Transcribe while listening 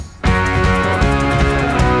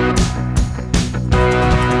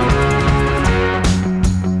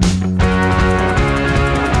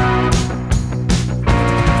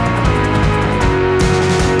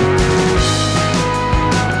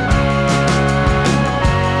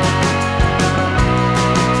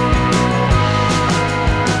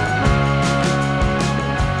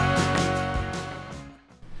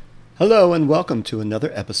Hello and welcome to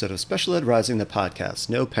another episode of Special Ed Rising, the podcast,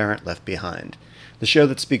 No Parent Left Behind, the show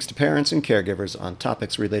that speaks to parents and caregivers on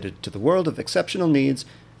topics related to the world of exceptional needs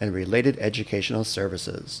and related educational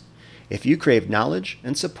services. If you crave knowledge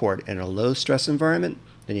and support in a low-stress environment,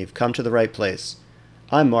 then you've come to the right place.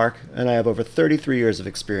 I'm Mark, and I have over 33 years of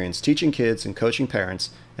experience teaching kids and coaching parents,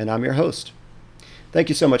 and I'm your host. Thank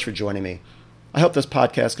you so much for joining me. I hope this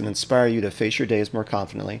podcast can inspire you to face your days more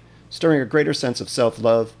confidently, stirring a greater sense of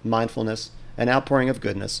self-love, mindfulness, and outpouring of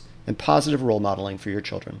goodness, and positive role modeling for your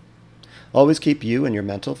children. Always keep you and your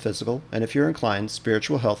mental, physical, and if you're inclined,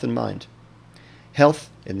 spiritual health in mind. Health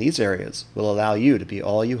in these areas will allow you to be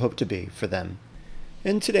all you hope to be for them.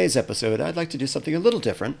 In today's episode, I'd like to do something a little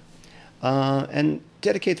different and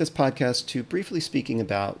dedicate this podcast to briefly speaking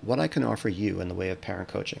about what I can offer you in the way of parent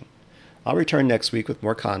coaching. I'll return next week with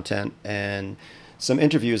more content, and some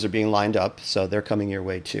interviews are being lined up, so they're coming your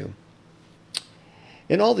way too.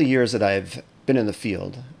 In all the years that I've been in the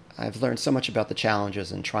field, I've learned so much about the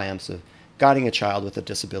challenges and triumphs of guiding a child with a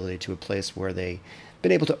disability to a place where they've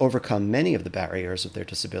been able to overcome many of the barriers of their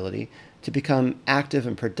disability to become active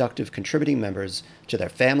and productive contributing members to their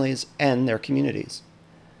families and their communities.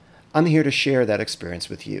 I'm here to share that experience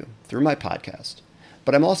with you through my podcast,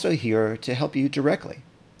 but I'm also here to help you directly,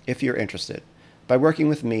 if you're interested, by working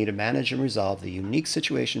with me to manage and resolve the unique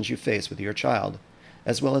situations you face with your child,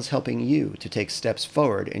 as well as helping you to take steps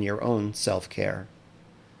forward in your own self-care.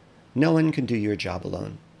 No one can do your job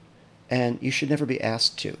alone, and you should never be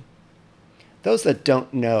asked to. Those that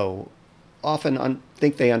don't know often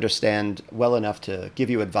think they understand well enough to give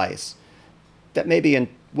you advice that may be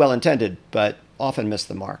well-intended, but often miss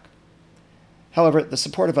the mark. However, the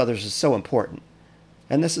support of others is so important,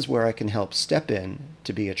 and this is where I can help step in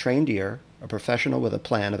to be a trained ear, a professional with a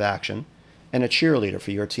plan of action, and a cheerleader for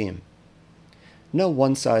your team. No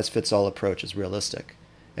one-size-fits-all approach is realistic.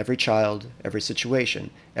 Every child, every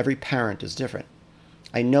situation, every parent is different.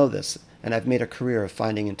 I know this, and I've made a career of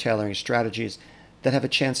finding and tailoring strategies that have a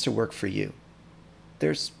chance to work for you.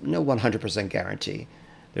 There's no 100% guarantee.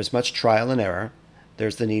 There's much trial and error.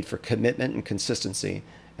 There's the need for commitment and consistency,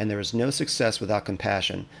 and there is no success without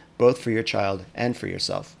compassion, both for your child and for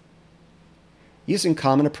yourself. Using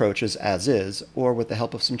common approaches as is, or with the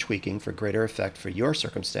help of some tweaking for greater effect for your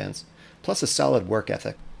circumstance, plus a solid work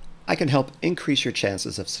ethic, I can help increase your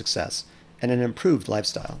chances of success and an improved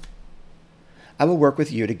lifestyle. I will work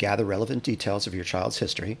with you to gather relevant details of your child's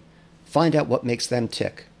history, find out what makes them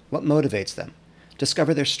tick, what motivates them,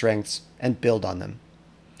 discover their strengths, and build on them.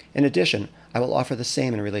 In addition, I will offer the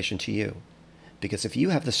same in relation to you, because if you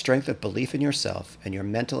have the strength of belief in yourself and your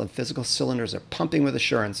mental and physical cylinders are pumping with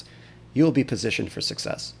assurance, you will be positioned for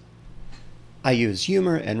success. I use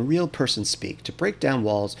humor and real person speak to break down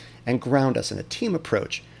walls and ground us in a team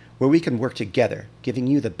approach where we can work together, giving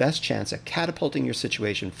you the best chance at catapulting your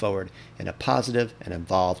situation forward in a positive and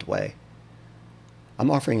involved way.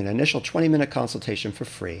 I'm offering an initial 20-minute consultation for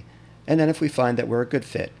free, and then if we find that we're a good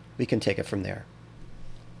fit, we can take it from there.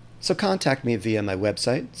 So contact me via my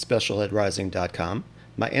website, specialedrising.com,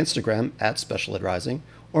 my Instagram @specialedrising,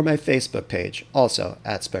 or my Facebook page, also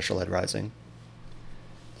 @specialedrising.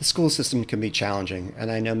 The school system can be challenging, and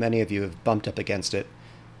I know many of you have bumped up against it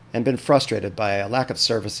and been frustrated by a lack of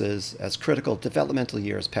services as critical developmental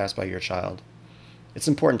years pass by your child. It's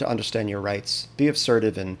important to understand your rights, be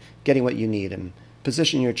assertive in getting what you need, and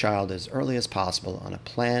position your child as early as possible on a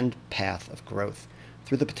planned path of growth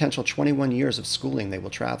through the potential 21 years of schooling they will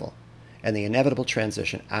travel, and the inevitable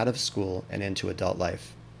transition out of school and into adult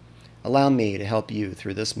life. Allow me to help you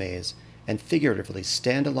through this maze and figuratively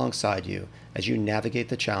stand alongside you as you navigate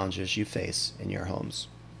the challenges you face in your homes.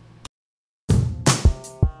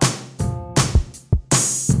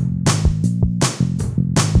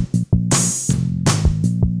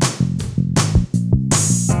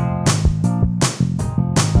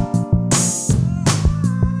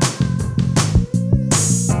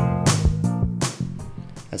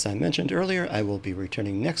 As I mentioned earlier, I will be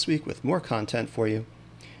returning next week with more content for you.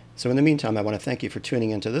 So in the meantime, I want to thank you for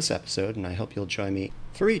tuning into this episode, and I hope you'll join me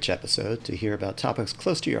for each episode to hear about topics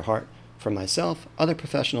close to your heart from myself, other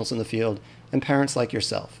professionals in the field, and parents like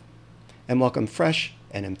yourself, and welcome fresh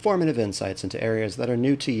and informative insights into areas that are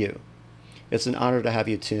new to you. It's an honor to have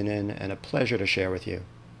you tune in and a pleasure to share with you.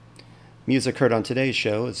 Music heard on today's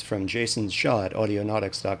show is from Jason Shaw at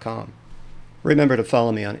audionautics.com. Remember to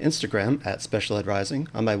follow me on Instagram @SpecialEdRising,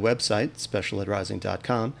 on my website,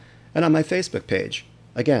 specialedrising.com, and on my Facebook page,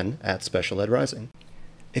 again, @SpecialEdRising.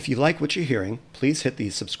 If you like what you're hearing, please hit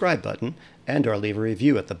the subscribe button and/or leave a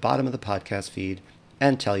review at the bottom of the podcast feed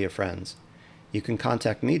and tell your friends. You can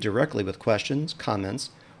contact me directly with questions,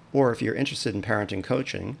 comments, or if you're interested in parenting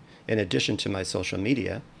coaching, In addition to my social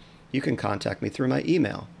media, you can contact me through my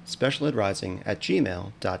email,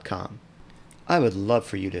 specialadvising@gmail.com. I would love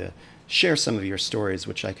for you to share some of your stories,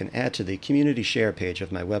 which I can add to the community share page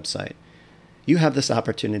of my website. You have this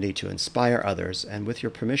opportunity to inspire others, and with your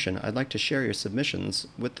permission, I'd like to share your submissions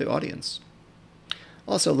with the audience.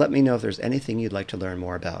 Also, let me know if there's anything you'd like to learn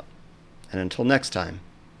more about. And until next time,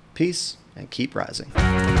 peace and keep rising.